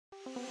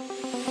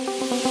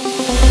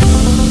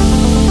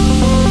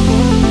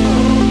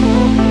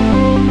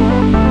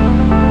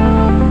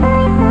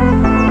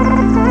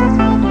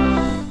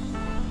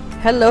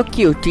Hello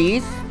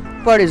cuties,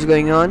 what is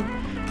going on?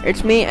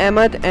 It's me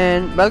Ahmad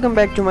and welcome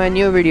back to my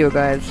new video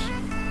guys.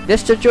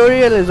 This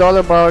tutorial is all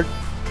about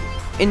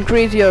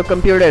increase your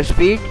computer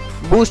speed,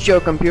 boost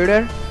your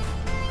computer,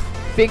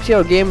 fix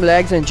your game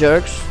lags and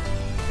jerks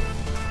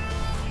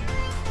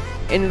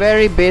in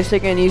very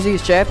basic and easy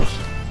steps.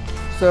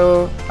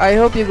 So I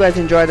hope you guys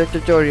enjoy the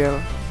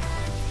tutorial.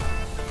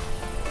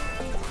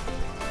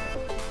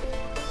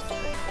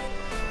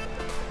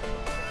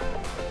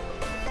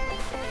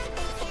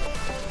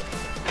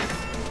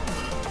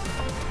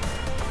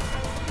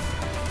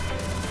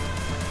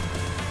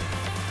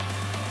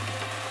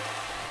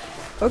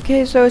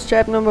 Okay, so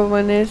step number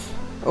 1 is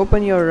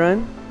open your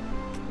run,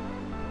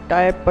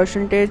 type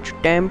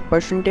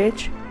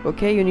 %temp%.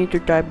 Okay, you need to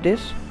type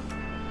this,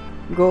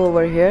 go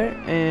over here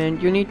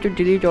and you need to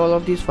delete all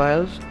of these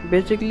files.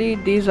 Basically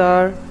these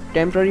are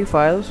temporary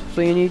files,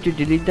 so you need to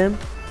delete them.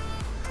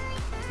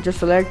 Just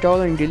select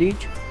all and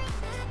delete.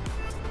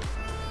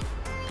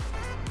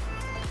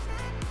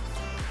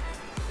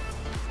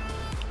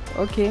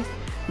 Okay,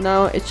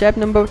 now step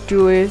number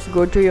 2 is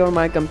go to your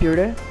my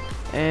computer,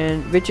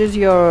 and which is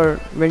your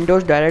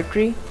Windows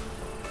directory,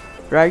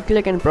 right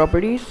click and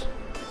properties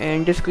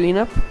and just clean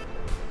up.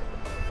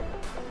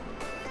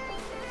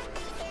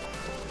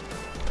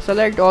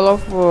 Select all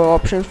of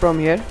options from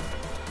here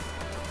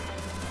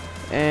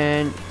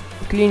and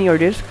clean your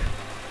disk,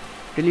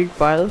 delete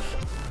files.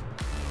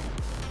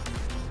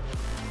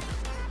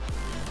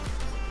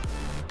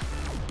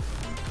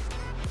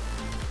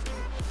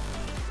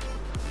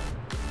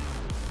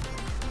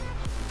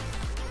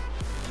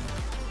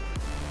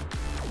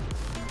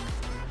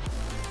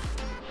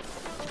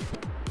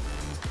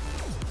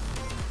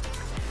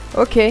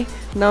 Okay,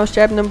 now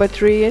step number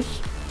 3 is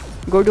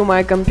go to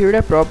my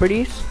computer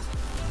properties,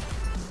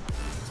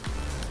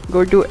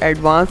 go to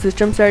advanced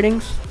system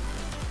settings.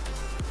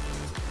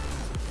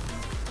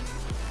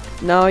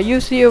 Now you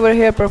see over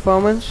here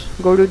performance,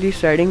 go to these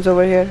settings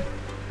over here,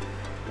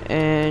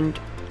 and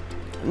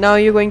now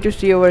you're going to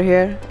see over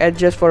here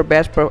adjust for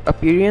best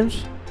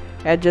appearance,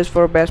 adjust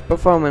for best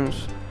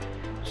performance.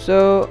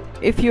 So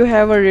if you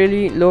have a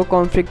really low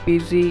config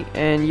PC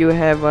and you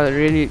have a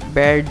really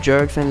bad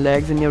jerks and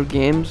lags in your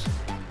games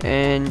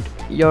and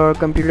your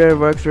computer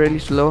works really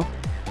slow,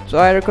 so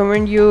I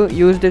recommend you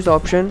use this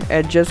option,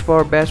 adjust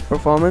for best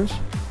performance.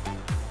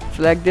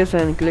 Select this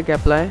and click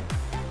apply,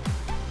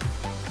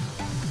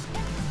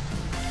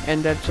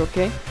 and that's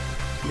okay,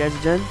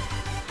 that's done.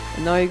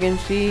 And now you can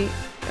see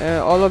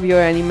all of your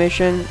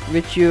animation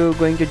which you're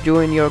going to do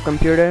in your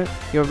computer,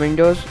 your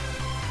Windows,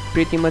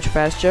 pretty much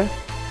faster.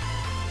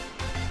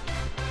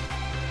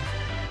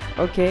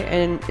 Okay,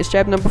 and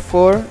step number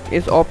 4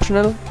 is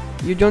optional.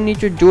 You don't need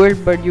to do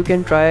it, but you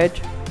can try it.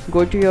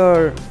 Go to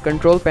your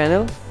control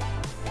panel.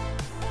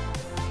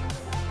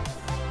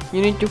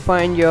 You need to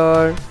find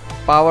your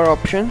power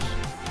options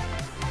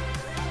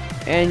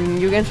and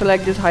you can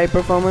select this high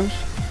performance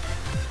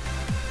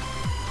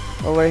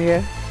over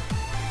here.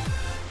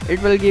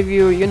 It will give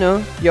you,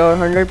 your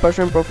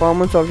 100%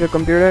 performance of your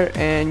computer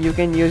and you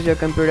can use your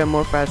computer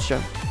more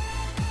faster.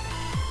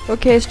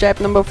 Okay,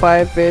 step number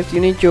 5 is you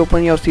need to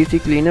open your CC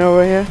cleaner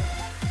over here.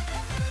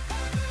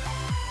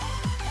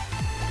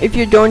 If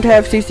you don't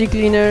have CC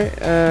cleaner,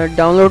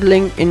 download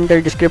link in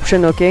the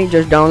description. Okay,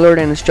 just download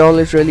and install,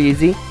 it's really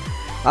easy.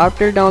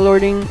 After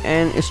downloading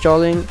and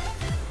installing,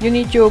 you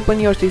need to open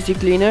your CC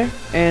cleaner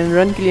and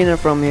run cleaner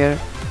from here.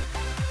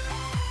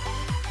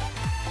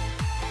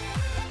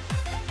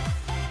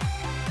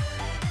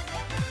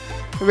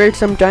 Wait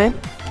some time.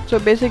 So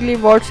basically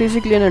what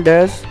CC cleaner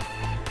does,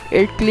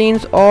 it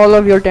cleans all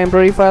of your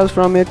temporary files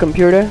from your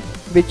computer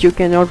which you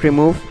cannot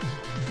remove,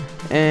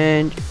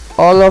 and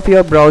all of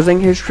your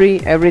browsing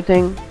history,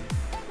 everything,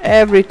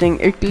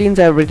 it cleans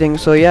everything.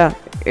 So yeah,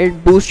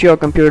 it boosts your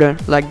computer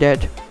like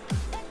that.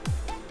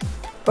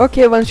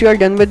 Okay, once you are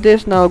done with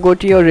this, now go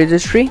to your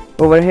registry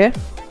over here.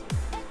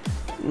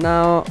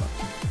 Now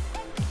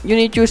you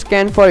need to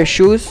scan for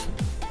issues.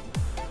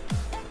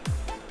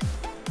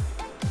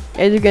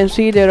 As you can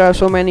see, there are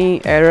so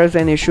many errors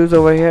and issues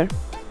over here.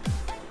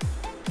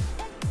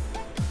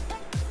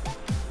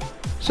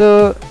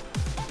 So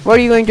what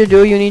are you going to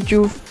do? You need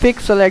to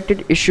fix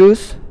selected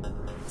issues,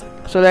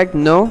 select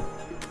no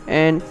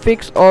and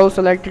fix all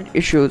selected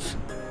issues,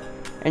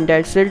 and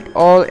that's it.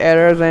 All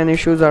errors and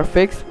issues are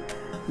fixed.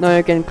 Now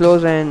you can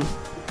close, and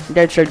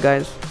that's it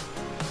guys.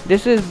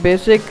 This is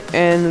basic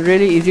and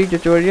really easy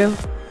tutorial.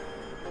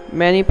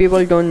 Many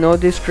people don't know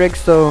this trick,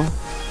 so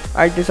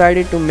I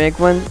decided to make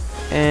one,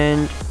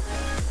 and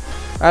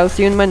I'll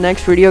see you in my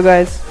next video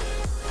guys.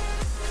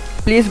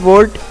 Please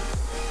vote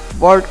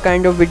what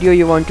kind of video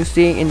you want to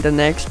see in the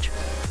next.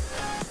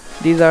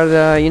 These are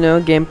the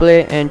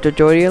gameplay and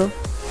tutorial,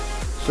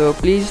 so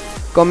please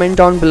comment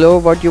down below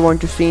what you want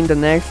to see in the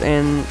next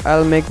and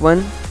I'll make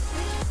one.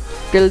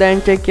 Till then,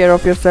 take care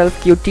of yourself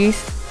cuties.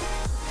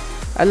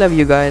 I love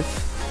you guys.